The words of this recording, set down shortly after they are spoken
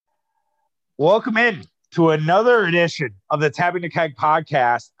Welcome in to another edition of the Tapping the Keg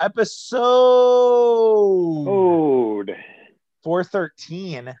podcast, episode Ode.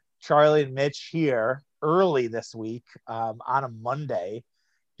 413. Charlie and Mitch here early this week on a Monday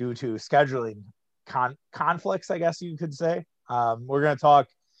due to scheduling conflicts, I guess you could say. We're going to talk.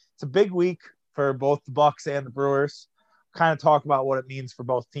 It's a big week for both the Bucks and the Brewers. Kind of talk about what it means for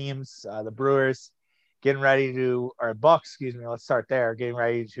both teams. The Brewers getting ready to, or Bucks, excuse me, let's start there, getting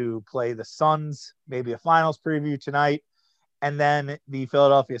ready to play the Suns, maybe a finals preview tonight, and then the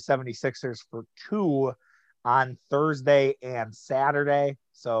Philadelphia 76ers for two on Thursday and Saturday.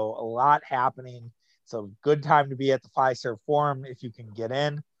 So a lot happening. It's a good time to be at the Fiserv Forum if you can get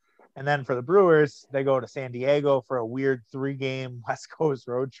in. And then for the Brewers, they go to San Diego for a weird 3-game West Coast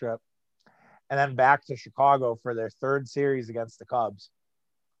road trip, and then back to Chicago for their third series against the Cubs.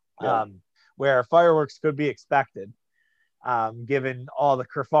 Yeah. Where fireworks could be expected, given all the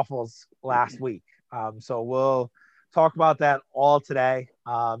kerfuffles last week. So we'll talk about that all today.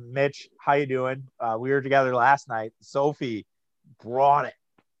 Mitch, how you doing? We were together last night. Sophie brought it.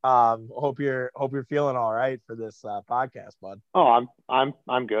 Hope you're feeling all right for this podcast, bud. Oh,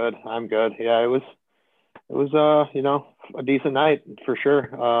 I'm good. I'm good. Yeah, it was a decent night for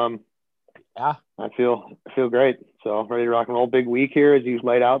sure. Yeah, I feel great. So ready to rock and roll. Big week here as you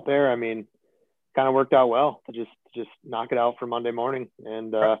laid out there. I mean, kind of worked out well to just knock it out for Monday morning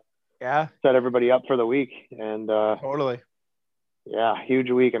and set everybody up for the week. And totally. Yeah,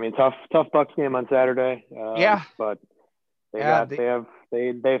 huge week. I mean, tough Bucks game on Saturday. But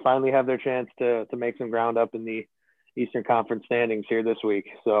they finally have their chance to make some ground up in the Eastern Conference standings here this week.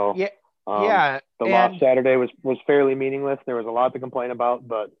 So the loss Saturday was fairly meaningless. There was a lot to complain about,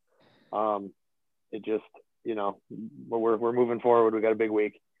 but it just, we're moving forward. We got a big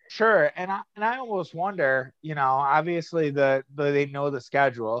week. Sure. And I almost wonder, obviously they know the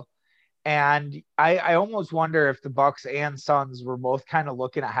schedule, and I almost wonder if the Bucks and Suns were both kind of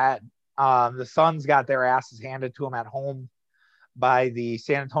looking ahead. The Suns got their asses handed to them at home by the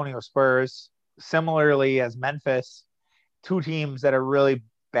San Antonio Spurs, similarly as Memphis, two teams that are really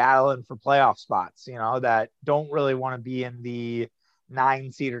battling for playoff spots, that don't really want to be in the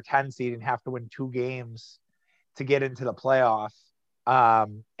 9 seed or 10 seed and have to win 2 games to get into the playoff.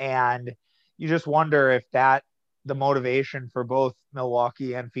 And you just wonder if the motivation for both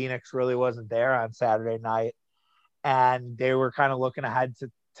Milwaukee and Phoenix really wasn't there on Saturday night, and they were kind of looking ahead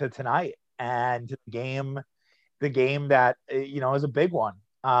to tonight and to the game that, is a big one.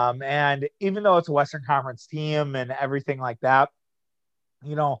 And even though it's a Western Conference team and everything like that,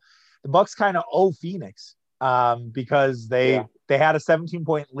 the Bucks kind of owe Phoenix, because they had a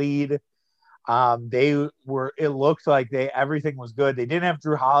 17-point lead. It looked like everything was good. They didn't have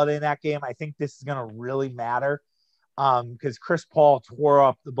Drew Holiday in that game. I think this is going to really matter, because Chris Paul tore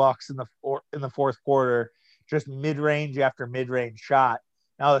up the Bucks in the fourth quarter, just mid-range after mid-range shot.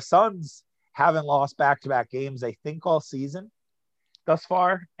 Now the Suns haven't lost back-to-back games, I think, all season thus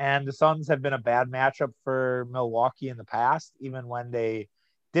far, and the Suns have been a bad matchup for Milwaukee in the past, even when they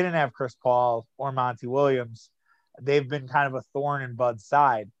didn't have Chris Paul or Monty Williams. They've been kind of a thorn in Bud's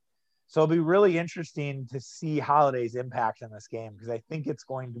side. So it'll be really interesting to see Holiday's impact in this game, because I think it's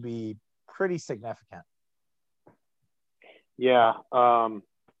going to be pretty significant. Yeah,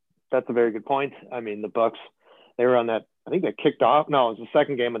 that's a very good point. I mean, the Bucks, they were on that, I think they kicked off. No, it was the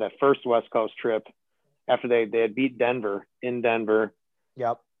second game of that first West Coast trip after they had beat Denver in Denver.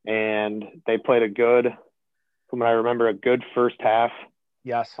 Yep. And they played a good first half.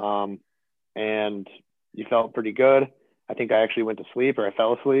 Yes. And you felt pretty good. I think I actually went to sleep, or I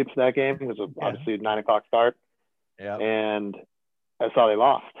fell asleep that game. It was obviously a 9:00 start. Yeah. And I saw they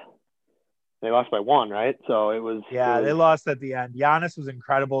lost. They lost by 1, right? So it was. They lost at the end. Giannis was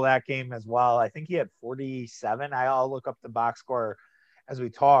incredible that game as well. I think he had 47. I'll look up the box score as we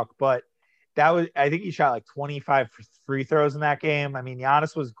talk, but I think he shot like 25 free throws in that game. I mean,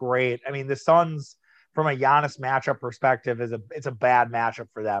 Giannis was great. I mean, the Suns, from a Giannis matchup perspective, it's a bad matchup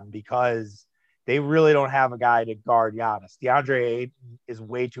for them, because they really don't have a guy to guard Giannis. DeAndre Ayton is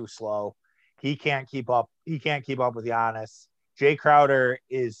way too slow. He can't keep up. He can't keep up with Giannis. Jay Crowder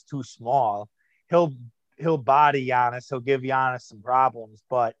is too small. He'll body Giannis. He'll give Giannis some problems,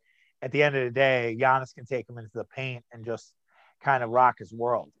 but at the end of the day, Giannis can take him into the paint and just kind of rock his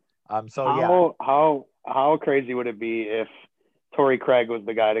world. How crazy would it be if Torrey Craig was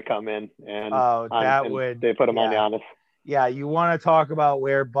the guy to come in and they put him on Giannis? Yeah, you want to talk about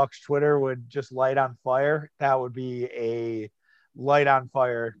where Bucks Twitter would just light on fire? That would be a light on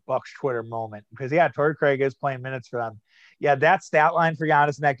fire Bucks Twitter moment, because Torrey Craig is playing minutes for them. Yeah, that stat line for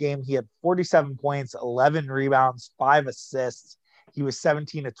Giannis in that game, he had 47 points, 11 rebounds, 5 assists. he was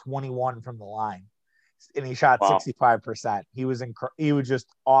 17 to 21 from the line, and he shot 65%. He was just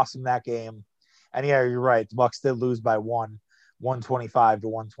awesome that game. And yeah, you're right. The Bucks did lose by 125 to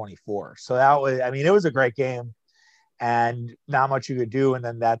 124. So that was, I mean, it was a great game and not much you could do. And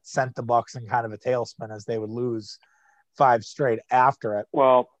then that sent the Bucks in kind of a tailspin as they would lose 5 straight after it.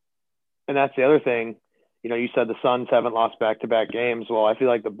 Well, and that's the other thing. You know, you said the Suns haven't lost back-to-back games. Well, I feel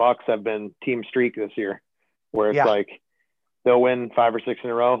like the Bucks have been team streak this year, where it's like they'll win 5 or 6 in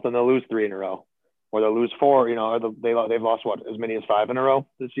a row, then they'll lose 3 in a row, or they'll lose 4. You know, or they've lost as many as 5 in a row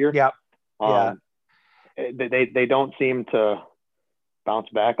this year. Yeah. They don't seem to bounce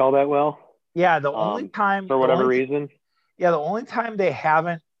back all that well. Yeah, the only time for whatever reason. Yeah, the only time they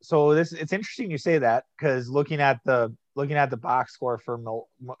haven't. So it's interesting you say that, because looking at the box score for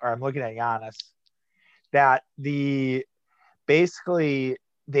I'm looking at Giannis, that basically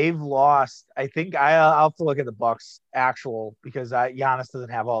they've lost. I think I'll have to look at the Bucks actual, because Giannis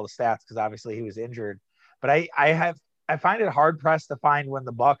doesn't have all the stats because obviously he was injured. But I find it hard pressed to find when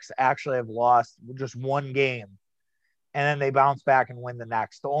the Bucks actually have lost just one game and then they bounce back and win the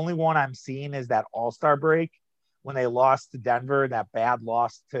next. The only one I'm seeing is that All-Star break when they lost to Denver, that bad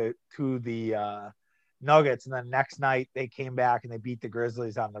loss to the Nuggets. And then next night they came back and they beat the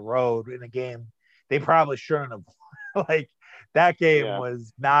Grizzlies on the road in a game they probably shouldn't have. Like, that game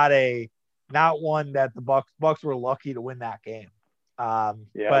was not one that the Bucks were lucky to win that game. But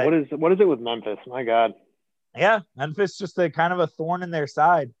what is it with Memphis? My God. Yeah, Memphis just a kind of a thorn in their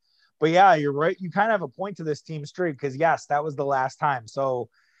side. But yeah, you're right. You kind of have a point to this team streak, because yes, that was the last time. So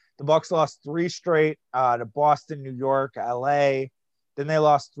the Bucks lost 3 straight to Boston, New York, LA. Then they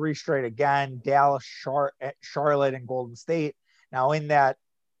lost 3 straight again, Dallas, Charlotte, and Golden State. Now in that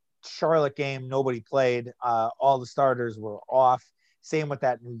Charlotte game, nobody played. All the starters were off. Same with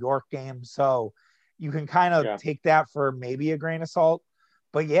that New York game. So you can kind of take that for maybe a grain of salt.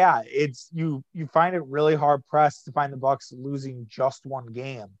 But yeah, it's you find it really hard pressed to find the Bucks losing just one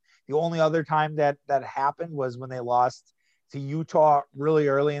game. The only other time that happened was when they lost to Utah really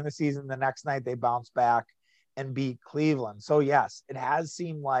early in the season. The next night they bounced back and beat Cleveland. So yes, it has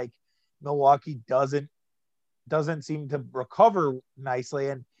seemed like Milwaukee doesn't seem to recover nicely.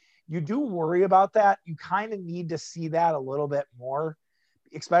 And you do worry about that. You kind of need to see that a little bit more,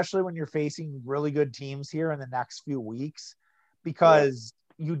 especially when you're facing really good teams here in the next few weeks, because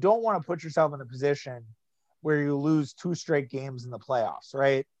you don't want to put yourself in a position where you lose 2 straight games in the playoffs,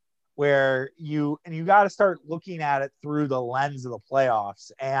 right? Where you got to start looking at it through the lens of the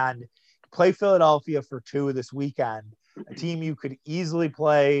playoffs, and play Philadelphia for 2 this weekend, a team you could easily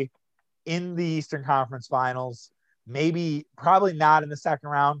play in the Eastern Conference Finals. Maybe probably not in the second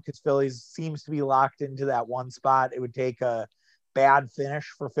round, because Philly seems to be locked into that 1 spot. It would take a bad finish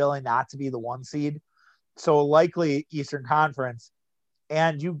for Philly not to be the 1 seed. So likely Eastern Conference,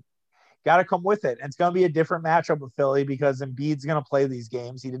 and you got to come with it. And it's going to be a different matchup with Philly, because Embiid's going to play these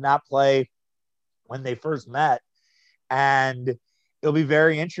games. He did not play when they first met, and it'll be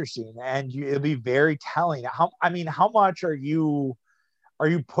very interesting, and it'll be very telling. How much are you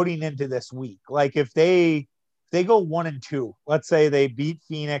putting into this week? Like, if they go 1-2, let's say they beat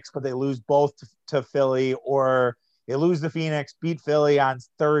Phoenix, but they lose both to Philly, or they lose to Phoenix, beat Philly on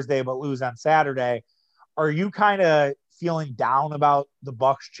Thursday, but lose on Saturday. Are you kind of feeling down about the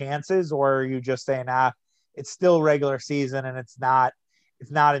Bucks' chances, or are you just saying, it's still regular season and it's not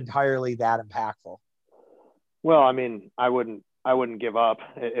entirely that impactful? Well, I mean, I wouldn't give up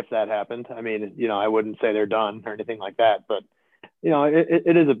if that happened. I mean, I wouldn't say they're done or anything like that, but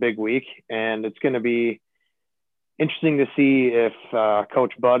it is a big week, and it's going to be interesting to see if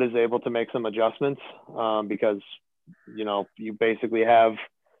Coach Bud is able to make some adjustments, because you basically have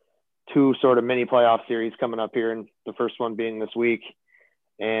 2 sort of mini playoff series coming up here, and the first one being this week.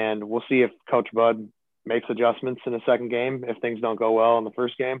 And we'll see if Coach Bud makes adjustments in the second game if things don't go well in the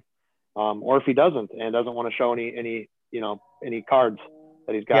first game, or if he doesn't and doesn't want to show any cards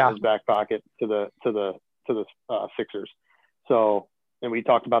that he's got in his back pocket to the Sixers. So, and we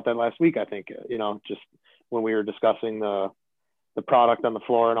talked about that last week, I think, just when we were discussing the product on the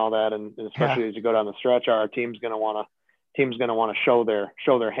floor and all that, and especially as you go down the stretch, our team's going to want to show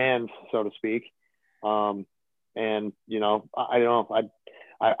their hands, so to speak. And I don't know.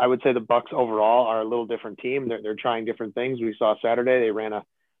 I would say the Bucks overall are a little different team. They're trying different things. We saw Saturday they ran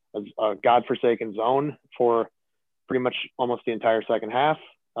a godforsaken zone for pretty much almost the entire second half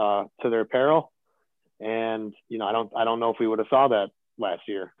to their peril. And I don't know if we would have saw that last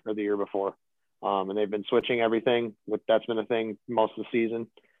year or the year before. And they've been switching everything. That's been a thing most of the season.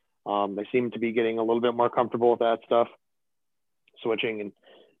 They seem to be getting a little bit more comfortable with that stuff, switching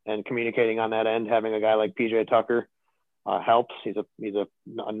and communicating on that end, having a guy like PJ Tucker helps. He's a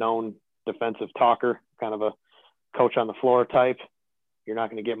known defensive talker, kind of a coach on the floor type. You're not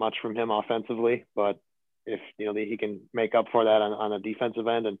going to get much from him offensively, but if he can make up for that on a defensive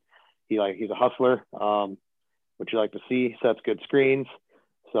end, and he's a hustler, which you like to see, sets good screens.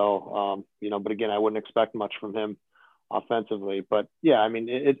 So but again, I wouldn't expect much from him offensively. But yeah, I mean,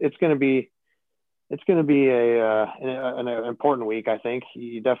 it's going to be an important week. I think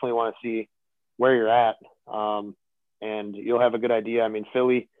you definitely want to see where you're at, and you'll have a good idea. I mean,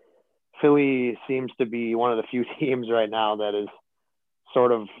 Philly seems to be one of the few teams right now that is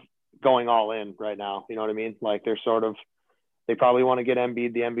sort of going all in right now. You know what I mean? Like they probably want to get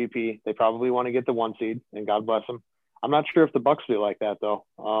Embiid the MVP. They probably want to get the 1 seed, and God bless them. I'm not sure if the Bucks feel like that though.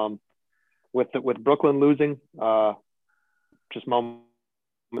 With Brooklyn losing just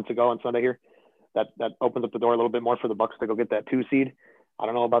moments ago on Sunday here, that opens up the door a little bit more for the Bucks to go get that 2 seed. I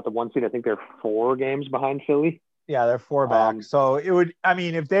don't know about the 1 seed. I think they're 4 games behind Philly. Yeah, they're 4 back. So it would, I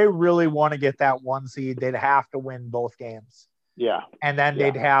mean, if they really want to get that 1 seed, they'd have to win both games. Yeah. And then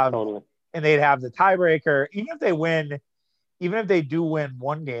they'd have the tiebreaker. Even if they do win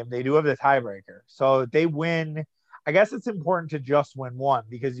 1 game, they do have the tiebreaker. So if they win, I guess it's important to just win 1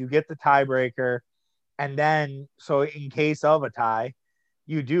 because you get the tiebreaker. And then, so in case of a tie,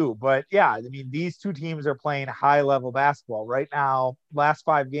 you do. But yeah, I mean, these 2 teams are playing high level basketball right now. Last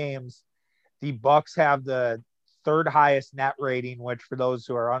 5 games, the Bucks have the 3rd highest net rating, which for those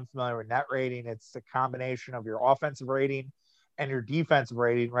who are unfamiliar with net rating, it's a combination of your offensive rating and your defensive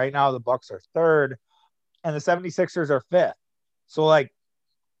rating. Right now, the Bucks are 3rd and the 76ers are 5th. So and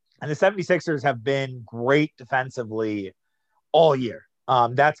the 76ers have been great defensively all year.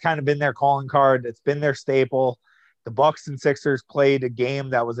 That's kind of been their calling card. It's been their staple. The Bucks and Sixers played a game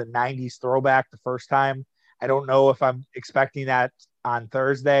that was a 90s throwback the first time. I don't know if I'm expecting that on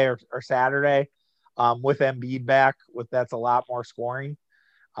Thursday or Saturday with Embiid back. That's a lot more scoring.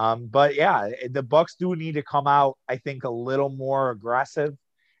 But yeah, the Bucks do need to come out, I think, a little more aggressive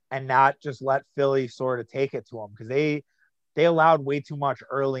and not just let Philly sort of take it to them, because they allowed way too much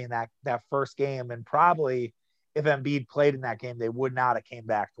early in that first game, and probably if Embiid played in that game, they would not have came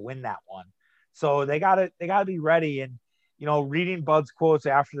back to win that one. So they gotta be ready. And reading Bud's quotes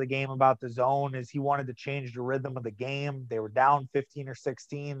after the game about the zone is he wanted to change the rhythm of the game. They were down 15 or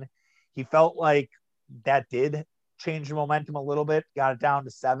 16. He felt like that did change the momentum a little bit, got it down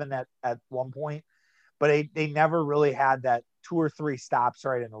to 7 at one point, but they never really had that 2 or 3 stops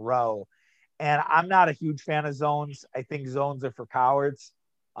right in a row. And I'm not a huge fan of zones. I think zones are for cowards,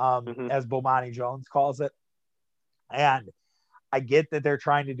 as Bomani Jones calls it. And I get that they're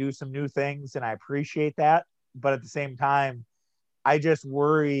trying to do some new things, and I appreciate that. But at the same time, I just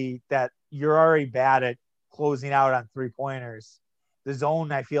worry that you're already bad at closing out on 3-pointers. The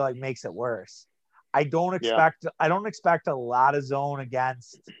zone, I feel like, makes it worse. I don't expect a lot of zone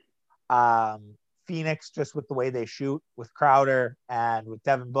against Phoenix, just with the way they shoot with Crowder and with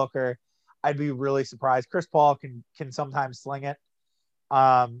Devin Booker. I'd be really surprised. Chris Paul can sometimes sling it.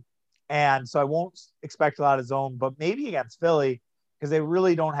 And so I won't expect a lot of zone, but maybe against Philly, because they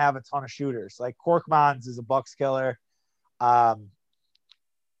really don't have a ton of shooters. Like Korkmaz is a Bucks killer.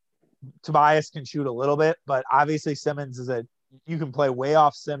 Tobias can shoot a little bit, but obviously Simmons you can play way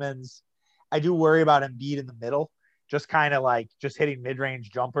off Simmons. I do worry about Embiid in the middle, just kind of like just hitting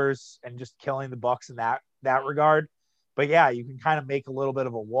mid-range jumpers and just killing the Bucks in that regard. But yeah, you can kind of make a little bit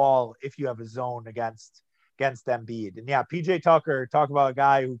of a wall if you have a zone against Embiid. And yeah, PJ Tucker, talk about a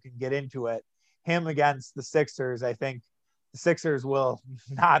guy who can get into it. Him against the Sixers, I think the Sixers will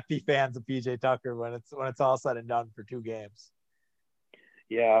not be fans of PJ Tucker when it's all said and done for 2 games.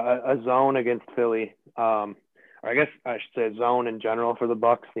 Yeah, a zone against Philly, or I guess I should say a zone in general for the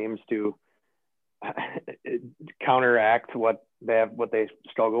Bucks seems to counteract what they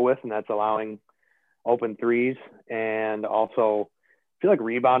struggle with, and that's allowing open threes. And also I feel like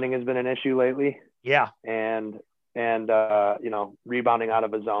rebounding has been an issue lately. Yeah. And rebounding out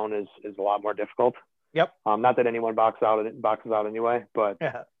of a zone is a lot more difficult. Yep. Not that anyone boxes out anyway, but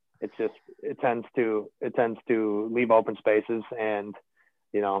yeah. It tends to leave open spaces and,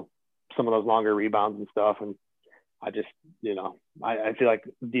 some of those longer rebounds and stuff. And I just, I feel like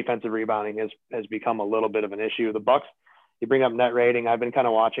defensive rebounding has become a little bit of an issue. The Bucks, you bring up net rating. I've been kind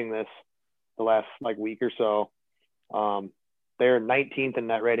of watching this the last week or so. They're 19th in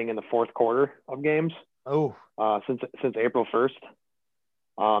net rating in the 4th quarter of games. Oh, since April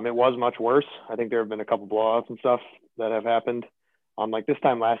 1st. It was much worse. I think there have been a couple blowouts and stuff that have happened. Like this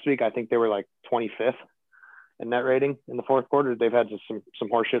time last week, I think they were 25th in net rating in the 4th quarter. They've had just some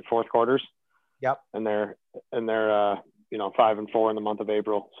horseshit 4th quarters. Yep. And they're 5-4 in the month of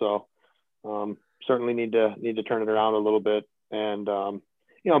April. So certainly need to turn it around a little bit. And,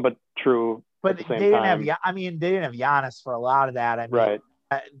 but true. But they didn't have, they didn't have Giannis for a lot of that. I mean, right.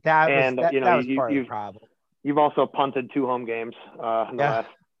 That was part of the problem. You've also punted 2 home games in the last.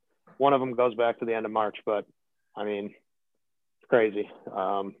 One of them goes back to the end of March, but I mean, it's crazy.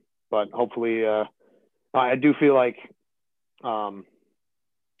 But hopefully, I do feel like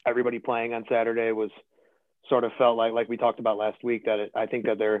everybody playing on Saturday was sort of felt like we talked about last week, that I think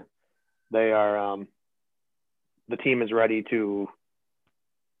that they are the team is ready to,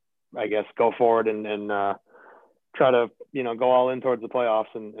 I guess, go forward and try to, go all in towards the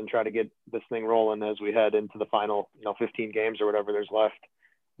playoffs and try to get this thing rolling as we head into the final, 15 games or whatever there's left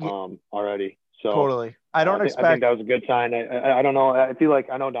already. So totally. I think that was a good sign. I don't know. I feel like,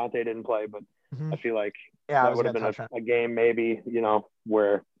 I know Dante didn't play, but I feel like that would have been a game maybe,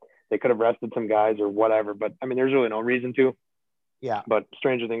 where they could have rested some guys or whatever. But I mean, there's really no reason to. Yeah. But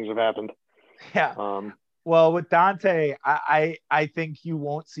stranger things have happened. Yeah. Well, with Dante, I think you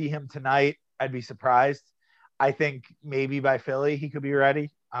won't see him tonight. I'd be surprised. I think maybe by Philly he could be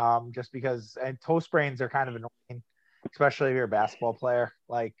ready. Just because toe sprains are kind of annoying, especially if you're a basketball player.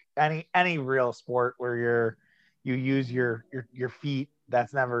 Like any real sport where you use your feet,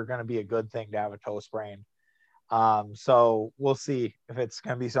 that's never going to be a good thing to have a toe sprain. So we'll see if it's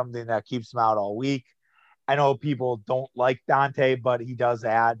going to be something that keeps him out all week. I know people don't like Dante, but he does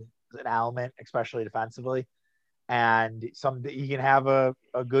add an element, especially defensively, and he can have a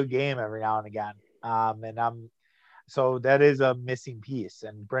good game every now and again. So that is a missing piece.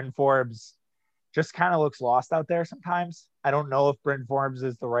 And Bryn Forbes just kind of looks lost out there sometimes. I don't know if Bryn Forbes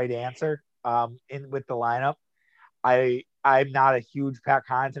is the right answer with the lineup. I'm not a huge Pat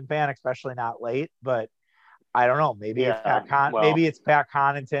Connaughton fan, especially not late, but I don't know. Maybe it's Pat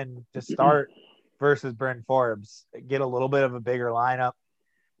Connaughton to start versus Bryn Forbes. Get a little bit of a bigger lineup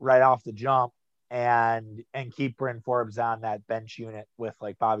right off the jump and keep Bryn Forbes on that bench unit with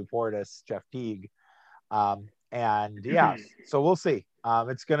like Bobby Portis, Jeff Teague. So we'll see.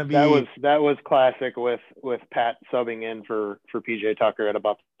 It's going to be that was classic with Pat subbing in for PJ Tucker at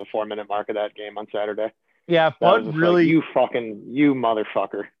about the 4-minute mark of that game on Saturday. Yeah, Bud really, like, you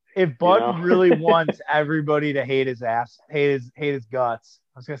motherfucker. If Bud really wants everybody to hate his ass, hate his guts.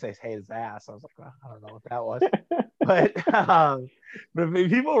 I was gonna say hate his ass. I was like, well, I don't know what that was. but if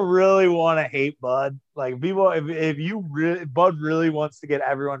people really want to hate Bud, like if Bud really wants to get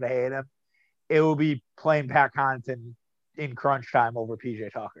everyone to hate him, it will be playing Pat Connaughton in crunch time over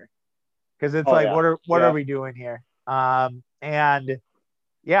PJ Tucker. Because it's what are we doing here? And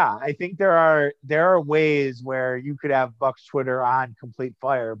yeah, I think there are ways where you could have Bucks Twitter on complete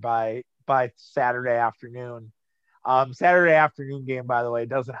fire by Saturday afternoon. Saturday afternoon game, by the way,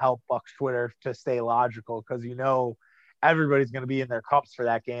 doesn't help Bucks Twitter to stay logical because everybody's going to be in their cups for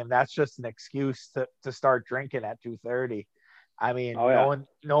that game. That's just an excuse to start drinking at 2:30. I mean, no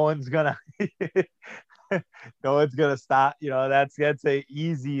one's gonna stop. That's a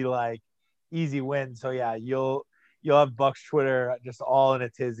easy win. So yeah, you'll have Bucks Twitter just all in a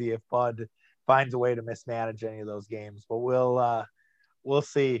tizzy if Bud finds a way to mismanage any of those games. But we'll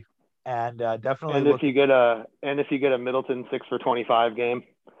see. And definitely. And if you get a Middleton 6 for 25 game.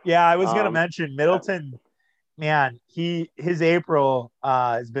 Yeah, I was going to mention Middleton. Man, his April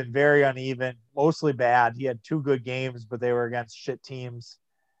has been very uneven, mostly bad. He had 2 good games, but they were against shit teams.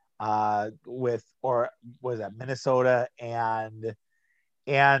 Minnesota and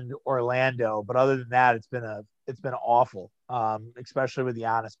Orlando. But other than that, it's been awful, especially with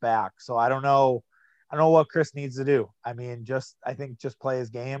Giannis back. So I don't know what Chris needs to do. I mean, I think just play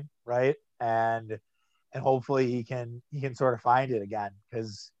his game, right? And hopefully he can sort of find it again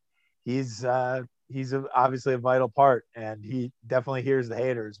because he's obviously a vital part, and he definitely hears the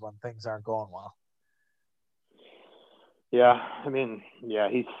haters when things aren't going well. Yeah, I mean, yeah,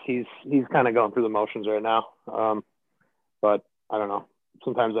 he's kind of going through the motions right now. But I don't know.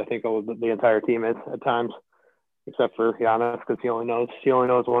 Sometimes I think the entire team is at times, except for Giannis because he only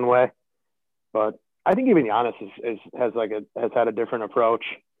knows one way. But I think even Giannis has had a different approach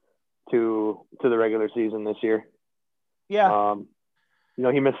to the regular season this year. Yeah.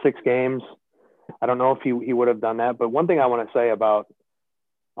 He missed 6 games. I don't know if he would have done that, but one thing I want to say about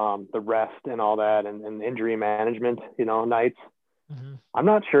the rest and all that and injury management, nights. Mm-hmm. I'm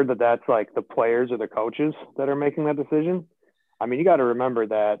not sure that that's like the players or the coaches that are making that decision. I mean, you got to remember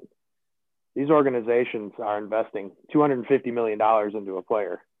that these organizations are investing $250 million into a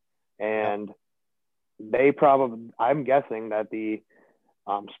player, and they I'm guessing that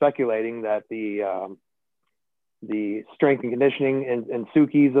speculating that the strength and conditioning and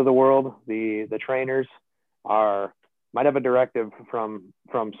Sukis of the world, the trainers might have a directive from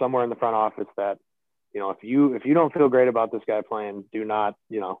somewhere in the front office that if you don't feel great about this guy playing, do not,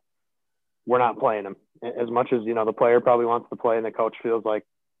 we're not playing him. As much as, the player probably wants to play and the coach feels like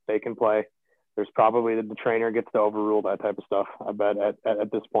they can play, there's probably the trainer gets to overrule that type of stuff, I bet,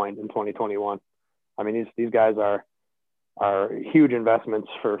 at this point in 2021. I mean, these guys are huge investments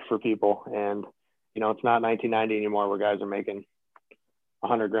for people. And, it's not 1990 anymore where guys are making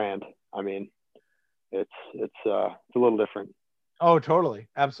 $100,000. I mean, it's a little different. Oh, totally.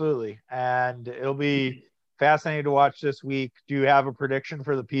 Absolutely. And it'll be fascinating to watch this week. Do you have a prediction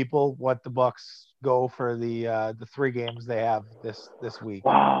for the people, what the Bucks go for the 3 games they have this week?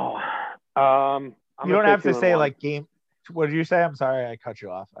 Wow. You don't have to say like game. What did you say? I'm sorry, I cut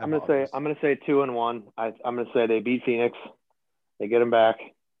you off. I'm gonna say 2-1. I'm gonna say they beat Phoenix. They get them back.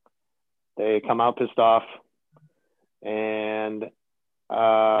 They come out pissed off, and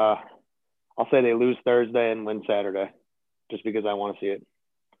I'll say they lose Thursday and win Saturday, just because I want to see it.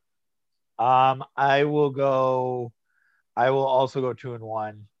 I will also go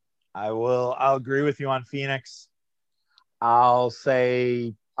 2-1. I'll agree with you on Phoenix. I'll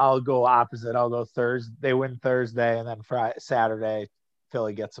go opposite. I'll go Thursday. They win Thursday, and then Saturday,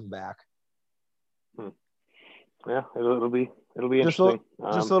 Philly gets them back. Yeah, it'll be interesting.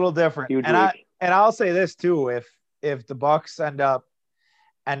 Just a little different. And I'll say this too: if the Bucks end up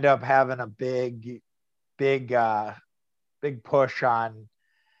having a big push on,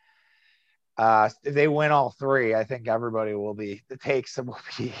 if they win all 3, I think everybody the takes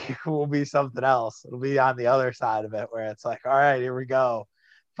will be something else. It'll be on the other side of it where it's like, all right, here we go.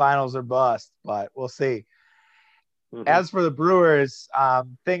 Finals or bust, but we'll see. Mm-hmm. As for the Brewers,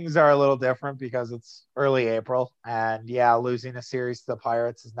 things are a little different because it's early April, and losing a series to the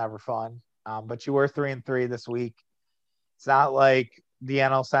Pirates is never fun. But you were 3-3 this week. It's not like the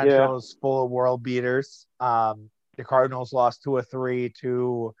NL Central is full of world beaters. The Cardinals lost 2 of 3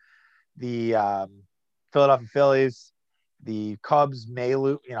 to the Philadelphia Phillies. The Cubs may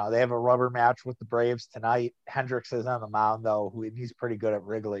lose. They have a rubber match with the Braves tonight. Hendricks is on the mound, though. He's pretty good at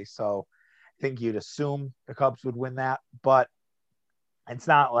Wrigley. So I think you'd assume the Cubs would win that. But it's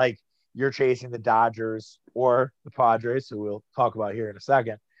not like you're chasing the Dodgers or the Padres, who we'll talk about here in a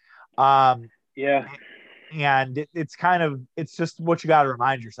second. And it's just what you got to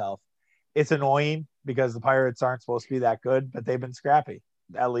remind yourself. It's annoying because the Pirates aren't supposed to be that good, but they've been scrappy,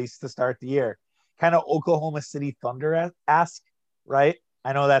 at least to start the year. Kind of Oklahoma City Thunder-esque, right?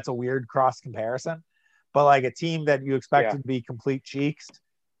 I know that's a weird cross comparison, but like a team that you expected to be complete cheeks,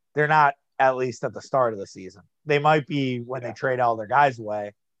 they're not, at least at the start of the season. They might be when they trade all their guys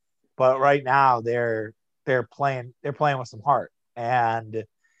away, but right now they're playing with some heart. And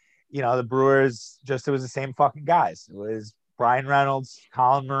the Brewers it was the same fucking guys. It was Brian Reynolds,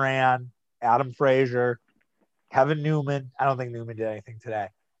 Colin Moran, Adam Frazier, Kevin Newman. I don't think Newman did anything today,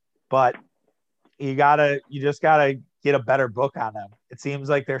 but you just gotta get a better book on them. It seems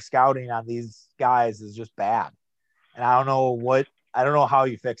like their scouting on these guys is just bad, and I don't know how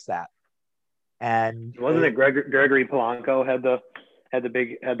you fix that. And wasn't it Gregory Polanco had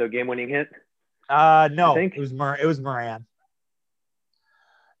the game-winning hit? No, it was Moran.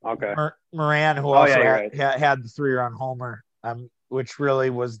 Okay. Moran, who also had the 3-run homer, which really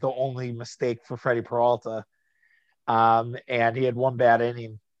was the only mistake for Freddie Peralta. And he had one bad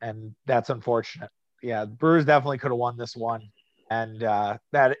inning, and that's unfortunate. Yeah, the Brewers definitely could have won this one, and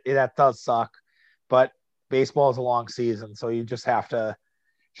that does suck. But baseball is a long season, so you just have to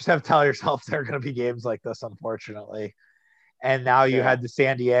tell yourself there are going to be games like this, unfortunately. And now you had the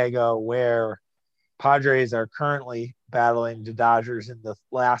San Diego, where Padres are currently battling the Dodgers in the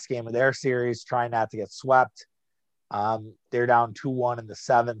last game of their series, trying not to get swept. They're down 2-1 in the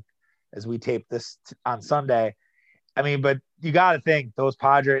 7th as we tape this on Sunday. I mean, but you got to think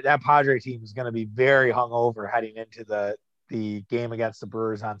that Padre team is going to be very hungover heading into the game against the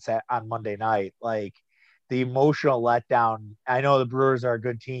Brewers on Monday night. Like, the emotional letdown. I know the Brewers are a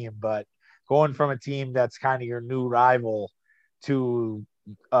good team, but going from a team that's kind of your new rival to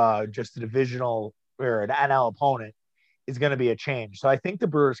just a divisional or an NL opponent is going to be a change. So I think the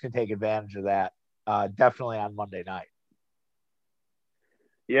Brewers can take advantage of that definitely on Monday night.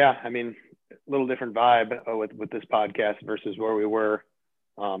 Yeah, I mean, a little different vibe with this podcast versus where we were,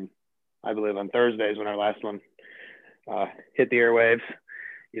 I believe, on Thursdays when our last one hit the airwaves,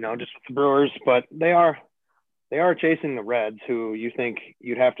 just with the Brewers. But they are chasing the Reds, who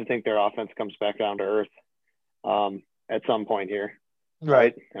you'd have to think their offense comes back down to earth at some point here.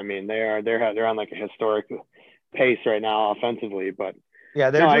 Right. I mean, they're on like a historic pace right now offensively, but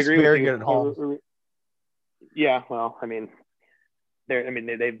they're just very good at home. Yeah, well, I mean,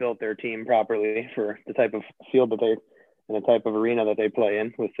 they've built their team properly for the type of field that and the type of arena that they play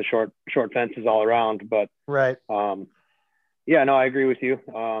in with the short fences all around. But right. Yeah, no, I agree with you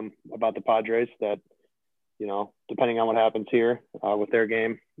about the Padres that, depending on what happens here with their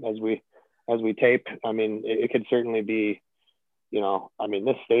game as we tape, I mean, it could certainly be,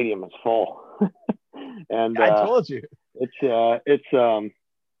 this stadium is full. And I told you it's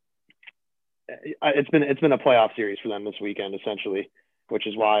been a playoff series for them this weekend, essentially, which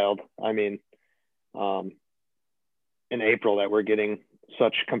is wild. I mean, in April that we're getting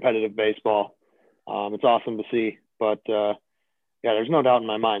such competitive baseball. It's awesome to see, but there's no doubt in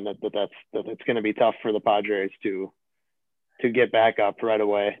my mind that it's going to be tough for the Padres to get back up right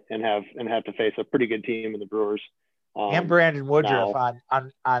away and have to face a pretty good team in the Brewers. And Brandon Woodruff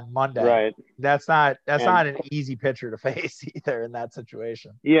on Monday. Right. That's not an easy pitcher to face either in that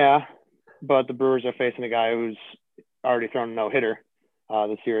situation. Yeah, but the Brewers are facing a guy who's already thrown a no-hitter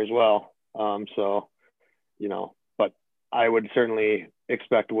this year as well. But I would certainly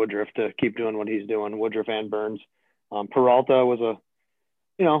expect Woodruff to keep doing what he's doing, Woodruff and Burns. Peralta was a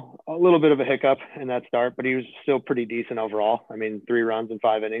little bit of a hiccup in that start, but he was still pretty decent overall. I mean, 3 runs in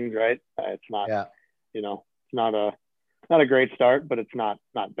 5 innings, right? It's not, it's not a great start, but it's not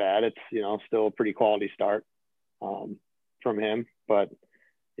bad. It's, still a pretty quality start from him. But,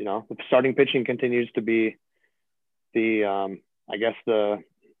 the starting pitching continues to be the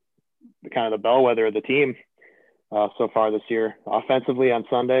kind of the bellwether of the team so far this year. Offensively on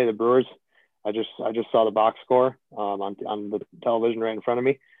Sunday, the Brewers, I just saw the box score on the television right in front of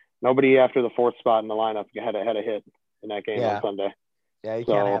me. Nobody after the 4th spot in the lineup had a hit in that game on Sunday. Yeah, you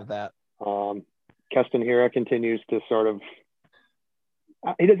can't have that. Keston Hiura continues to sort of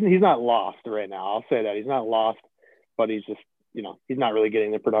he's not lost right now. I'll say that. He's not lost, but he's just, he's not really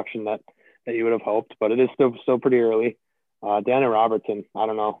getting the production that you would have hoped, but it is still pretty early. Daniel Robertson, I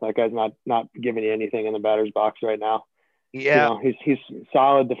don't know. That guy's not giving you anything in the batter's box right now. Yeah. He's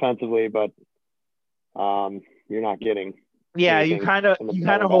solid defensively, but you're not getting. Yeah, you kind of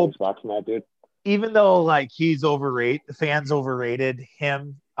hope box from that dude. Even though he's overrated, the fans overrated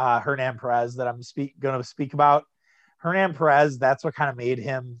him. Hernan Perez that I'm going to speak about. Hernan Perez, that's what kind of made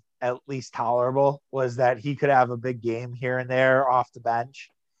him at least tolerable, was that he could have a big game here and there off the bench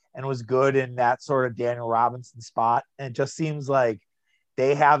and was good in that sort of Daniel Robinson spot. And it just seems like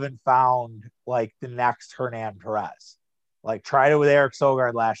they haven't found the next Hernan Perez. Tried it with Eric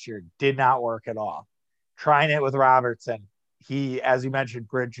Sogard last year, did not work at all. Trying it with Robertson, he, as you mentioned,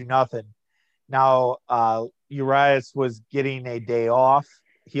 Bridge nothing. Now, Urias was getting a day off.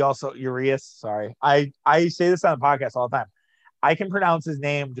 Urias, sorry. I say this on the podcast all the time. I can pronounce his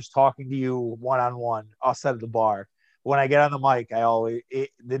name just talking to you one-on-one outside of the bar. When I get on the mic,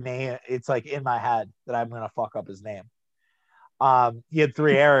 it's in my head that I'm going to fuck up his name. He had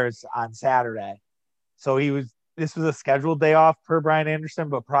 3 errors on Saturday. So this was a scheduled day off per Brian Anderson,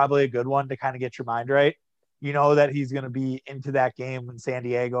 but probably a good one to kind of get your mind right. That he's going to be into that game in San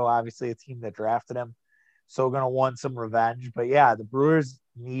Diego, obviously a team that drafted him. So going to want some revenge. But yeah, the Brewers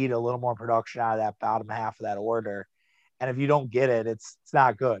need a little more production out of that bottom half of that order. And if you don't get it, it's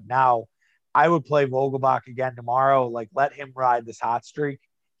not good. Now, I would play Vogelbach again tomorrow. Let him ride this hot streak.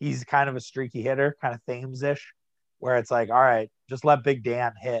 He's kind of a streaky hitter, kind of Thames-ish, where it's all right, just let Big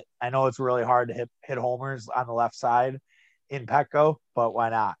Dan hit. I know it's really hard to hit homers on the left side in Petco, but why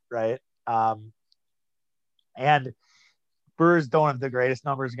not, right? And Brewers don't have the greatest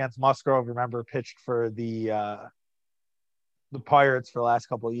numbers against Musgrove. Remember, pitched for the Pirates for the last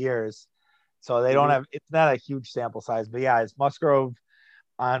couple of years. So they don't have, it's not a huge sample size, but yeah, it's Musgrove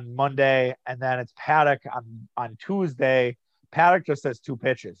on Monday, and then it's Paddock on Tuesday. Paddock just has 2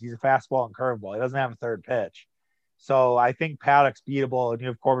 pitches. He's a fastball and curveball. He doesn't have a third pitch. So I think Paddock's beatable, and you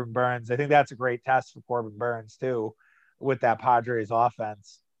have Corbin Burns. I think that's a great test for Corbin Burns too, with that Padres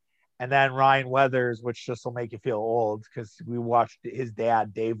offense. And then Ryan Weathers, which just will make you feel old because we watched his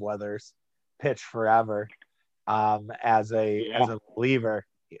dad, Dave Weathers, pitch forever as a reliever.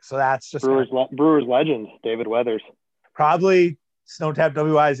 So that's just Brewers legend, David Weathers. Probably Snowtap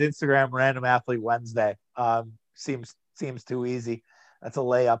WI's Instagram Random Athlete Wednesday. Seems too easy. That's a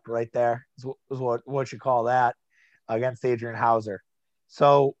layup right there. Is what you call that against Adrian Hauser.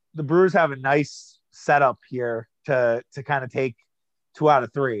 So the Brewers have a nice setup here to kind of take 2 out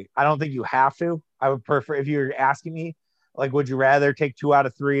of 3. I don't think you have to. I would prefer, if you're asking me, would you rather take 2 out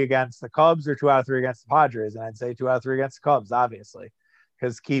of 3 against the Cubs or 2 out of 3 against the Padres? And I'd say 2 out of 3 against the Cubs, obviously,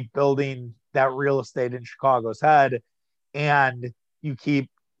 because keep building that real estate in Chicago's head, and you keep,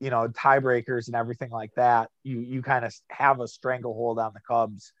 tiebreakers and everything like that. You kind of have a stranglehold on the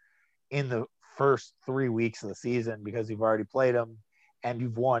Cubs in the first 3 weeks of the season because you've already played them and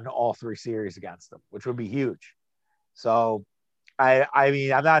you've won all 3 series against them, which would be huge. So I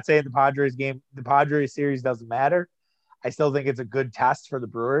mean, I'm not saying the Padres series doesn't matter. I still think it's a good test for the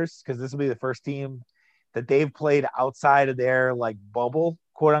Brewers because this will be the first team that they've played outside of their like bubble,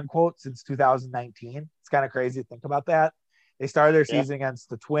 quote unquote, since 2019. It's kind of crazy to think about that. They started their season against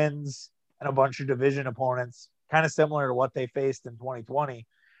the Twins and a bunch of division opponents, kind of similar to what they faced in 2020.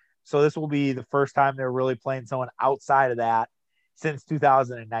 So this will be the first time they're really playing someone outside of that since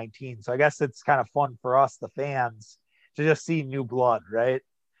 2019. So I guess it's kind of fun for us, the fans, to just see new blood, right?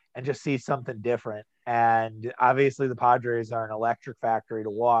 And just see something different. And obviously, the Padres are an electric factory to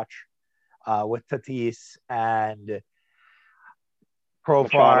watch with Tatis and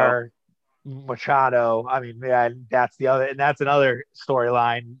Profar, Machado. I mean, yeah, that's another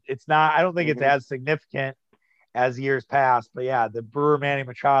storyline. It's not, I don't think it's as significant as years past, but yeah, the Brewer Manny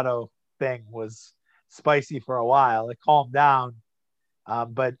Machado thing was spicy for a while. It calmed down.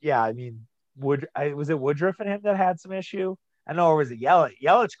 But yeah, I mean, was it Woodruff and him that had some issue? I know, or was it Yelich?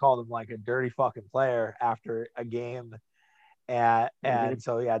 Yelich called him like a dirty fucking player after a game. And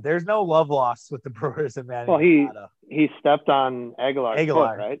so, yeah, there's no love lost with the Brewers and Manny. Well, he stepped on Aguilar's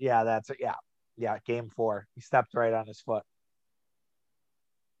foot, right? Yeah, yeah. Game 4, he stepped right on his foot.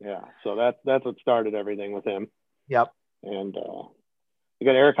 Yeah, so that's what started everything with him. Yep. And you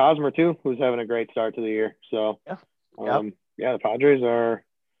got Eric Hosmer too, who's having a great start to the year. So, the Padres are,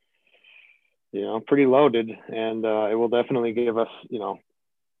 pretty loaded, and it will definitely give us,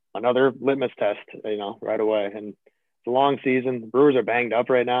 another litmus test, right away. And it's a long season. The Brewers are banged up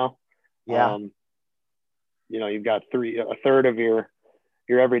right now. Yeah. You've got a third of your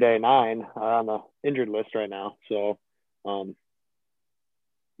everyday 9 are on the injured list right now. So,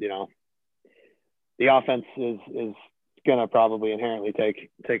 the offense is going to probably inherently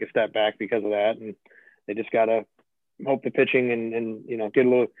take a step back because of that. And they just got to hope the pitching and get a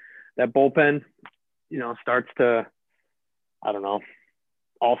little, that bullpen, starts to, I don't know,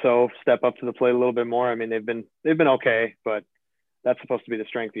 also step up to the plate a little bit more. I mean, they've been okay, but that's supposed to be the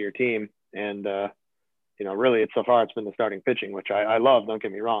strength of your team. And, really so far it's been the starting pitching, which I love, don't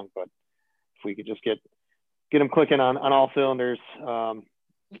get me wrong, but if we could just get them clicking on all cylinders, at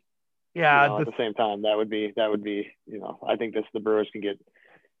the same time, that would be, I think the Brewers can get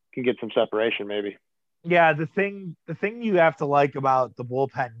some separation maybe. Yeah, the thing you have to like about the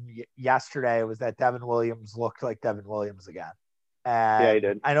bullpen yesterday was that Devin Williams looked like Devin Williams again. And yeah, he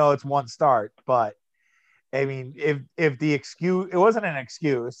did. I know it's one start, but I mean, if the excuse, it wasn't an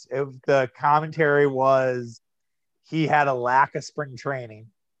excuse, if the commentary was he had a lack of spring training,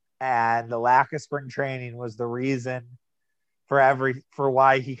 and the lack of spring training was the reason for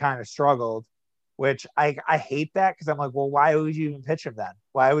why he kind of struggled, which I hate that, because I'm like, well, why would you even pitch him then?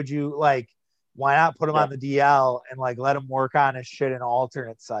 Why would you why not put him on the DL and let him work on his shit in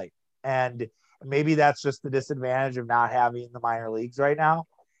alternate site? And maybe that's just the disadvantage of not having the minor leagues right now.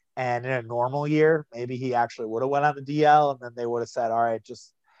 And in a normal year, maybe he actually would have went on the DL, and then they would have said, all right,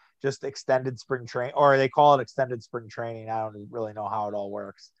 just extended spring training, or they call it extended spring training. I don't really know how it all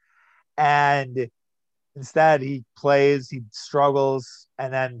works. And instead he plays, he struggles.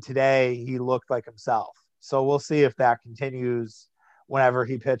 And then today he looked like himself. So we'll see if that continues whenever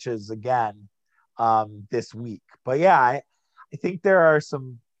he pitches again this week. But yeah, I think there are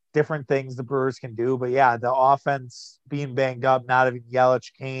some different things the Brewers can do. But yeah, the offense being banged up, not having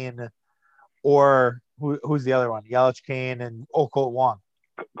Yelich, Kane, or who's the other one? Yelich, Kane, and Colt Wong.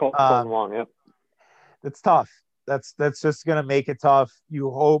 Colt Wong, yeah. That's tough. That's just going to make it tough.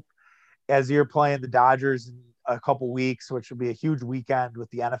 You hope, as you're playing the Dodgers in a couple weeks, which will be a huge weekend with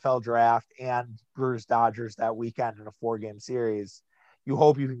the NFL draft and Brewers Dodgers that weekend in a 4-game series, you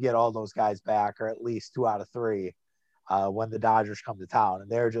hope you can get all those guys back, or at least 2 out of 3 when the Dodgers come to town. And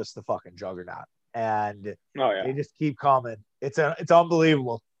they're just the fucking juggernaut. And they just keep coming. It's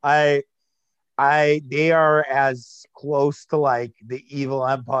unbelievable. They are as close to the evil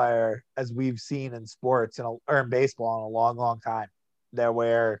empire as we've seen in sports or in baseball in a long, long time.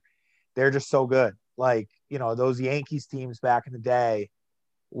 They're just so good. Those Yankees teams back in the day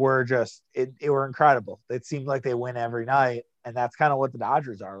were just, it were incredible. It seemed like they win every night. And that's kind of what the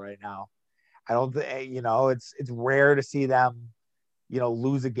Dodgers are right now. I don't think, it's rare to see them,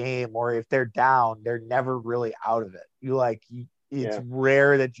 lose a game, or if they're down, they're never really out of it. It's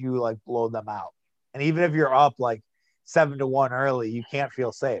rare that you blow them out. And even if you're up 7-1 early, you can't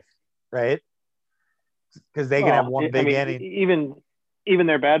feel safe, right? Because they can have one big inning. Even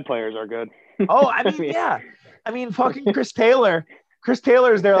their bad players are good. Oh, I mean, yeah. I mean, fucking Chris Taylor. Chris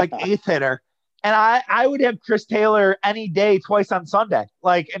Taylor is their 8th hitter. And I would have Chris Taylor any day, twice on Sunday.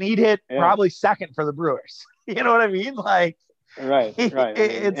 And he'd hit probably second for the Brewers. You know what I mean? Right.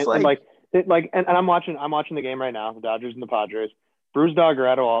 It's and I'm watching the game right now, the Dodgers and the Padres. Brusdar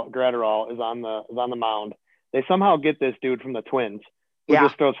Graterol is on the mound. They somehow get this dude from the Twins who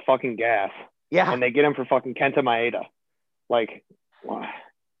just throws fucking gas. Yeah. And they get him for fucking Kenta Maeda. Like, what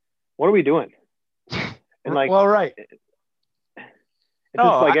are we doing? And like, well, right. It's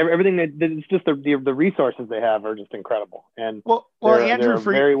just like everything it's just the resources they have are just incredible. And they're a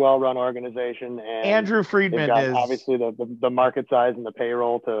very well run organization. And Andrew Friedman is obviously the market size and the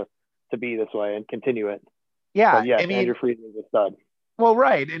payroll to be this way and continue it. Yeah. But yes, Andrew Friedman is a stud. Well,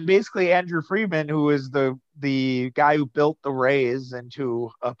 right. And basically Andrew Friedman, who is the guy who built the Rays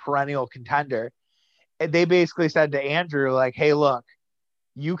into a perennial contender, and they basically said to Andrew, like, hey, look,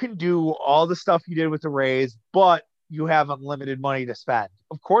 you can do all the stuff you did with the Rays, but you have unlimited money to spend.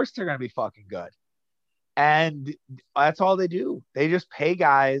 Of course they're going to be fucking good. And that's all they do. They just pay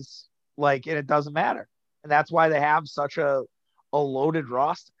guys and it doesn't matter. And that's why they have such a loaded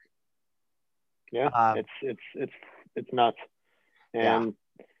roster. Yeah, it's nuts. And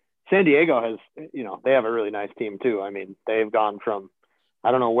San Diego has, they have a really nice team too. I mean, they've gone from,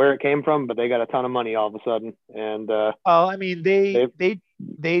 I don't know where it came from, but they got a ton of money all of a sudden. And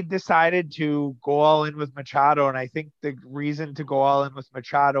they decided to go all in with Machado, and I think the reason to go all in with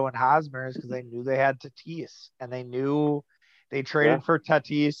Machado and Hosmer is because they knew they had Tatis, and they knew they traded for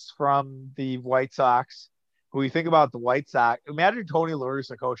Tatis from the White Sox. Who you think about the White Sox? Imagine Tony La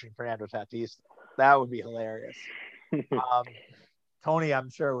Russa coaching Fernando Tatis. That would be hilarious. Tony, I'm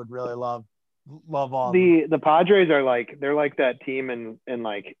sure, would really love all the Padres are they're like that team in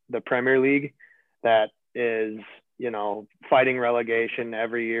like the Premier League that is, fighting relegation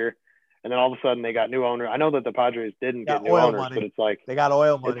every year. And then all of a sudden they got new owner. I know that the Padres didn't get new owners, but it's like they got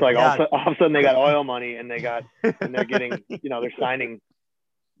oil money. It's like all of a sudden they got oil money and they're getting, they're signing,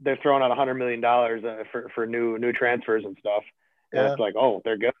 they're throwing out $100 million for new transfers and stuff. And it's like, oh,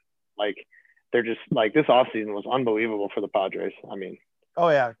 they're good. Like they're just like, this offseason was unbelievable for the Padres. I mean,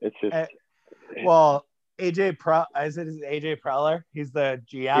 it's just well, AJ Preller, he's the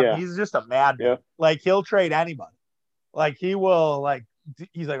GM. Yeah. He's just a madman. Yeah. Like he'll trade anybody. Like he will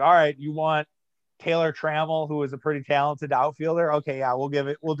he's like, all right, you want Taylor Trammell, who is a pretty talented outfielder? Okay, yeah,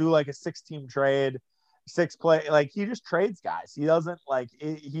 we'll do like a 6-team trade, 6-play. Like he just trades guys. He doesn't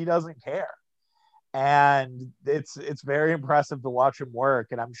he doesn't care. And it's very impressive to watch him work.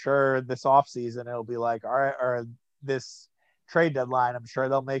 And I'm sure this offseason it'll be like, all right, or this trade deadline, I'm sure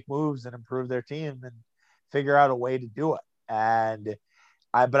they'll make moves and improve their team and figure out a way to do it.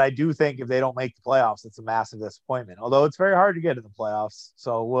 But I do think if they don't make the playoffs, it's a massive disappointment. Although it's very hard to get to the playoffs,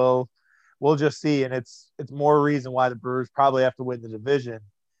 so we'll just see. And it's more reason why the Brewers probably have to win the division,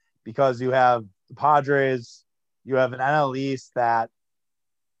 because you have the Padres, you have an NL East that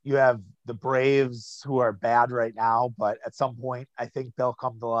you have the Braves, who are bad right now, but at some point I think they'll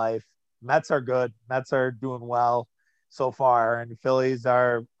come to life. Mets are good. Mets are doing well so far, and Phillies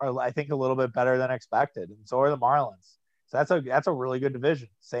are I think a little bit better than expected, and so are the Marlins. So that's a really good division.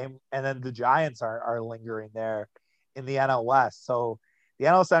 Same, and then the Giants are lingering there in the NL West. So the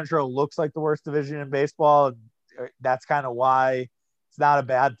NL Central looks like the worst division in baseball, and that's kind of why it's not a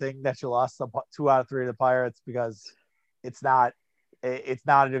bad thing that you lost 2 out of 3 to the Pirates, because it's not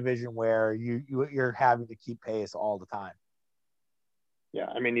a division where you're having to keep pace all the time. Yeah,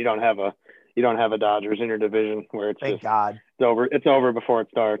 I mean, you don't have a Dodgers in your division where it's Thank God. It's over before it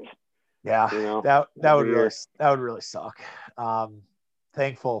starts. Yeah, that would really suck.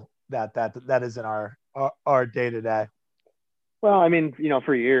 Thankful that isn't our day to day. Well, I mean,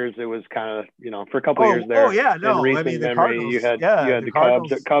 for years it was kind of, for a couple of years there. Oh yeah, no, in recent memory, you had the Cubs.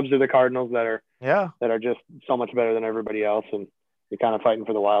 The Cubs are the Cardinals that are just so much better than everybody else, and you're kind of fighting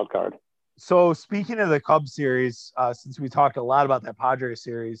for the wild card. So speaking of the Cubs series, since we talked a lot about that Padres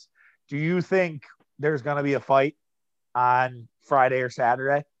series, do you think there's going to be a fight on Friday or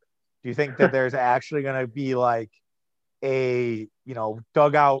Saturday? Do you think that there's actually going to be like a,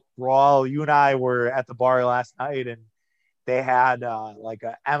 dugout brawl? You and I were at the bar last night, and they had like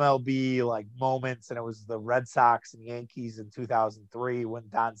a MLB moments, and it was the Red Sox and Yankees in 2003 when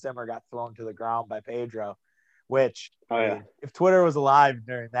Don Zimmer got thrown to the ground by Pedro, which if Twitter was alive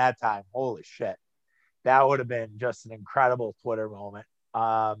during that time, holy shit, that would have been just an incredible Twitter moment.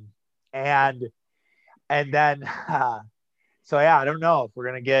 And then so yeah, I don't know if we're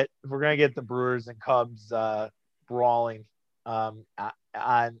gonna get the Brewers and Cubs brawling on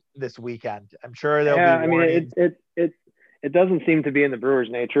this weekend. I'm sure there'll be warnings. I mean, it doesn't seem to be in the Brewers'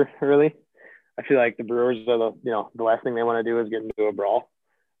 nature, really. I feel like the Brewers are the last thing they want to do is get into a brawl.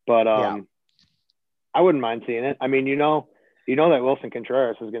 But I wouldn't mind seeing it. I mean, you know that Wilson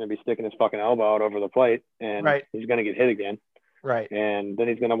Contreras is going to be sticking his fucking elbow out over the plate, and he's going to get hit again. Right. And then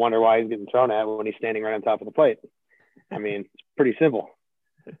he's going to wonder why he's getting thrown at when he's standing right on top of the plate. I mean, it's pretty simple.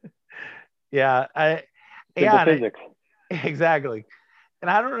 Yeah. Physics. Exactly. And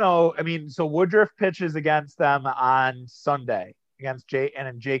I don't know. I mean, so Woodruff pitches against them on Sunday against Jake, and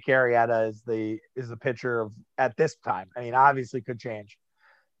then Jake Arrieta is the pitcher of at this time. I mean, obviously could change,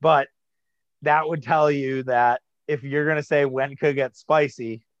 but that would tell you that if you're going to say when could get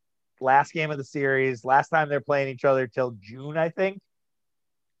spicy, last game of the series, last time they're playing each other till June, I think.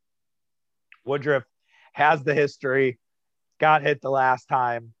 Woodruff has the history, got hit the last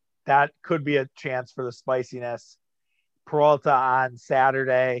time. That could be a chance for the spiciness. Peralta on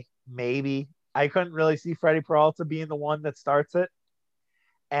Saturday, maybe. I couldn't really see Freddie Peralta being the one that starts it.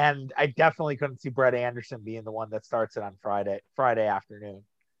 And I definitely couldn't see Brett Anderson being the one that starts it on Friday afternoon.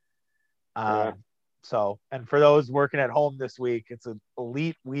 So, and for those working at home this week, it's an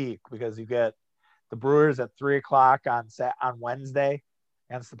elite week because you get the Brewers at 3:00 on Wednesday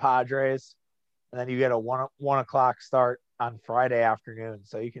against the Padres, and then you get a 1:00 start on Friday afternoon.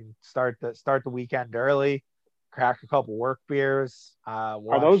 So you can start the weekend early, crack a couple work beers.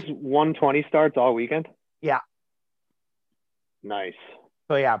 Are those 1:20 starts all weekend? Yeah. Nice.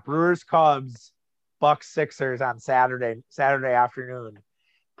 So yeah, Brewers, Cubs, Bucks, Sixers on Saturday afternoon.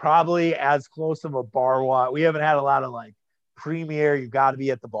 Probably as close of a bar walk. We haven't had a lot of like premier, you got to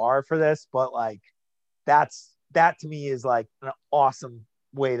be at the bar for this, but like that to me is like an awesome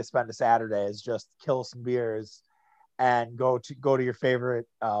way to spend a Saturday, is just kill some beers and go to your favorite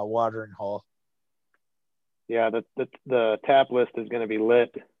watering hole. Yeah, the tap list is going to be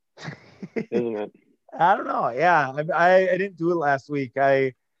lit, isn't it? I don't know. Yeah, I didn't do it last week.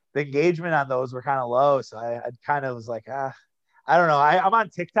 The engagement on those were kind of low, so I kind of was like, I don't know. I'm on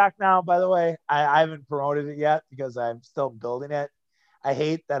TikTok now, by the way. I haven't promoted it yet because I'm still building it. I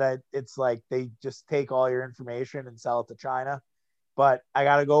hate that it's like they just take all your information and sell it to China, but I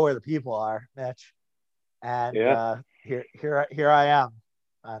got to go where the people are, Mitch. And here I am.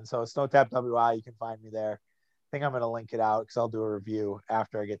 And so Snowtap WI, you can find me there. I think I'm going to link it out because I'll do a review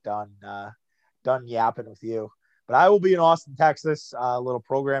after I get done yapping with you. But I will be in Austin, Texas. A little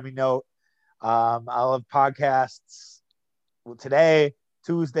programming note. I'll have podcasts today,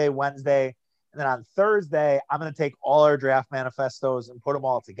 Tuesday, Wednesday, and then on Thursday, I'm going to take all our draft manifestos and put them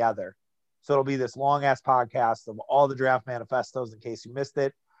all together. So it'll be this long ass podcast of all the draft manifestos in case you missed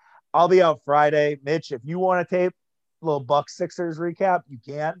it. I'll be out Friday. Mitch, if you want to tape a little Bucks Sixers recap, you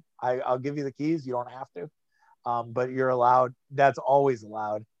can. I'll give you the keys. You don't have to, but you're allowed. That's always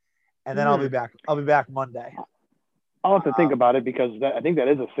allowed. And then I'll be back. I'll be back Monday. I'll have to think about it because I think that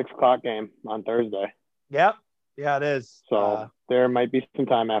is a 6:00 game on Thursday. Yep. Yeah, it is. So there might be some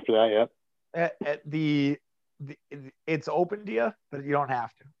time after that. Yep. It's open to you, but you don't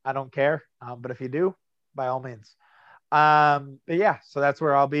have to. I don't care. But if you do, by all means. But yeah, so that's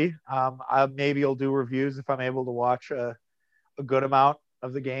where I'll be. Maybe you'll do reviews if I'm able to watch a good amount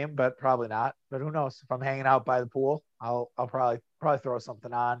of the game, but probably not. But who knows? If I'm hanging out by the pool, I'll probably throw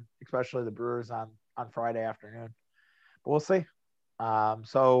something on, especially the Brewers on Friday afternoon. But we'll see.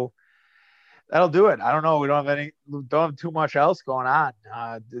 So that'll do it. I don't know. We don't have too much else going on.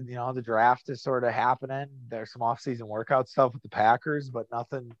 The draft is sort of happening. There's some off-season workout stuff with the Packers, but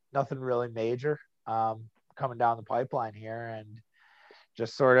nothing really major coming down the pipeline here. And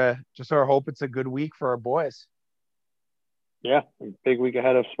just sort of hope it's a good week for our boys. Yeah, big week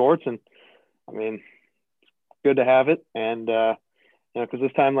ahead of sports, and I mean, it's good to have it. And because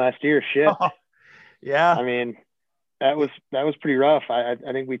this time last year, shit. Yeah. I mean, that was pretty rough. I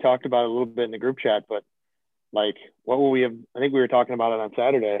think we talked about it a little bit in the group chat, but like, what will we have? I think we were talking about it on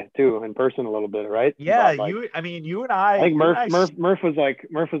Saturday too, in person a little bit, right? Yeah, about, you and I. I think Murph was like,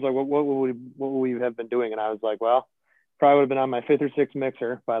 what will we have been doing? And I was like, well, probably would have been on my 5th or 6th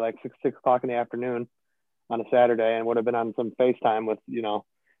mixer by like 6 o'clock in the afternoon on a Saturday, and would have been on some FaceTime with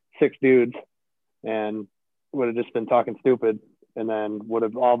 6 dudes, and would have just been talking stupid, and then would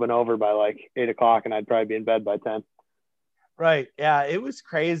have all been over by like 8 o'clock, and I'd probably be in bed by 10. Right. Yeah. It was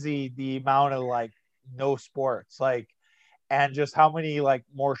crazy the amount of like no sports, like, and just how many like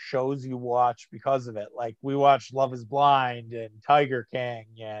more shows you watch because of it. Like we watched Love is Blind and Tiger King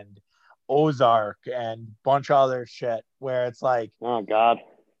and Ozark and a bunch of other shit where it's like, oh God,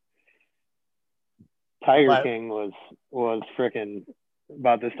 Tiger King was freaking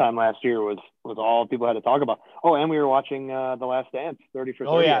about this time last year was all people had to talk about. Oh, and we were watching The Last Dance, 30 for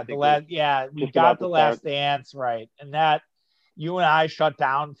 30. Oh yeah, we got The Last Dance right, and that you and I shut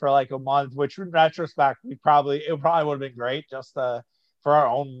down for like a month, which in retrospect it probably would have been great just for our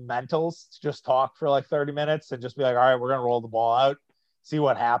own mentals to just talk for like 30 minutes and just be like, all right, we're gonna roll the ball out, see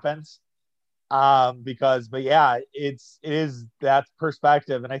what happens. But yeah, it is that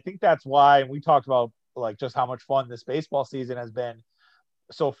perspective. And I think that's why, and we talked about like just how much fun this baseball season has been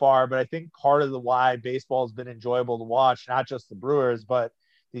so far. But I think part of the why baseball has been enjoyable to watch, not just the Brewers, but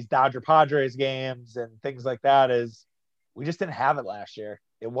these Dodger Padres games and things like that, is we just didn't have it last year.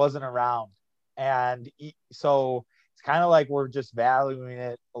 It wasn't around. And so it's kind of like we're just valuing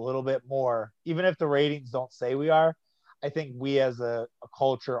it a little bit more, even if the ratings don't say we are. I think we as a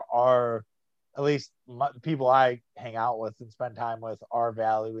culture are, at least people I hang out with and spend time with, are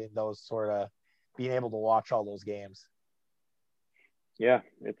valuing those sort of being able to watch all those games. Yeah,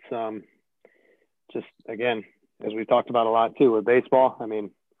 it's just, again, as we talked about a lot too with baseball. I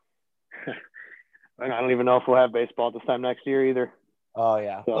mean, I don't even know if we'll have baseball at this time next year either. Oh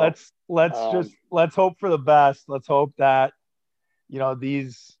yeah. So, let's hope for the best. Let's hope that,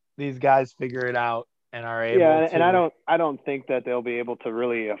 these guys figure it out and are able to. And I don't think that they'll be able to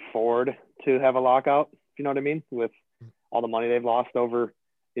really afford to have a lockout, if you know what I mean, with all the money they've lost over,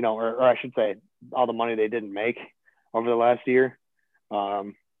 or I should say all the money they didn't make over the last year.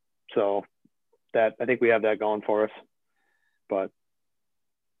 So that, I think we have that going for us, but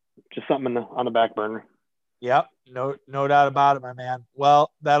just something on the back burner. Yep. No doubt about it, my man.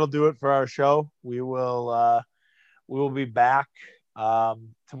 Well, that'll do it for our show. We will be back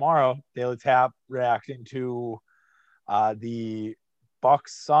tomorrow, Daily Tap, reacting to the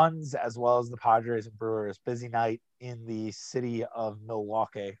Bucks, Suns, as well as the Padres and Brewers. Busy night in the city of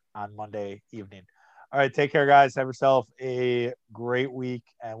Milwaukee on Monday evening. All right, take care, guys. Have yourself a great week,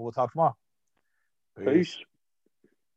 and we'll talk tomorrow. Peace.